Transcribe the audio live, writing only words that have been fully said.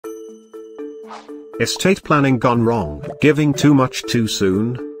Estate planning gone wrong, giving too much too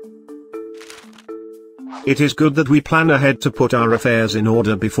soon. It is good that we plan ahead to put our affairs in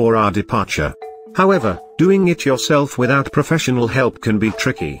order before our departure. However, doing it yourself without professional help can be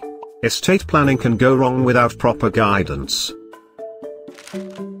tricky. Estate planning can go wrong without proper guidance.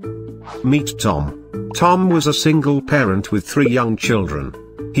 Meet Tom. Tom was a single parent with 3 young children.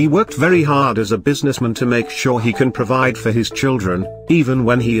 He worked very hard as a businessman to make sure he can provide for his children, even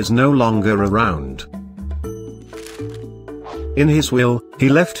when he is no longer around. In his will, he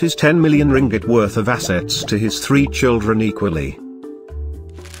left his 10 million ringgit worth of assets to his 3 children equally.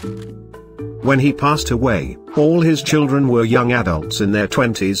 When he passed away, all his children were young adults in their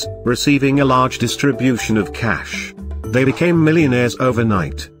 20s, receiving a large distribution of cash. They became millionaires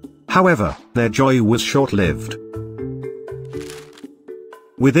overnight. However, their joy was short-lived.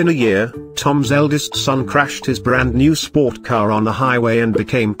 Within a year, Tom's eldest son crashed his brand new sport car on the highway and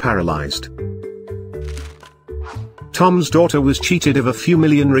became paralyzed. Tom's daughter was cheated of a few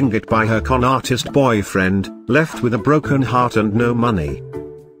million ringgit by her con artist boyfriend, left with a broken heart and no money.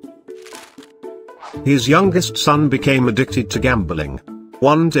 His youngest son became addicted to gambling.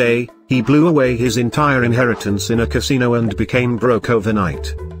 One day, he blew away his entire inheritance in a casino and became broke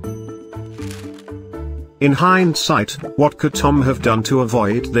overnight. In hindsight, what could Tom have done to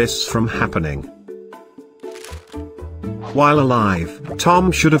avoid this from happening? While alive,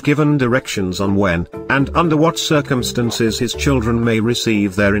 Tom should have given directions on when, and under what circumstances his children may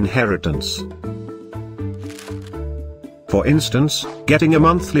receive their inheritance. For instance, getting a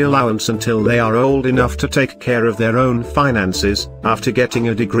monthly allowance until they are old enough to take care of their own finances, after getting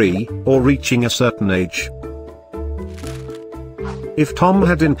a degree, or reaching a certain age. If Tom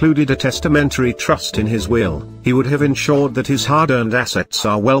had included a testamentary trust in his will, he would have ensured that his hard-earned assets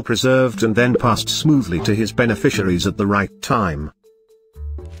are well preserved and then passed smoothly to his beneficiaries at the right time.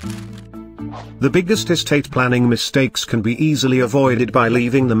 The biggest estate planning mistakes can be easily avoided by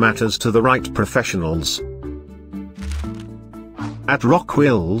leaving the matters to the right professionals. At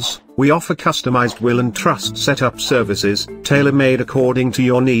Rockwills, we offer customized will and trust setup services, tailor-made according to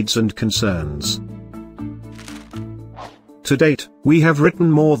your needs and concerns. To date, we have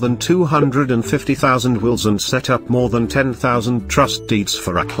written more than 250,000 wills and set up more than 10,000 trust deeds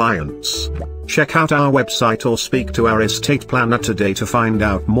for our clients. Check out our website or speak to our estate planner today to find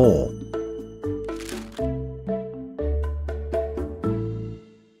out more.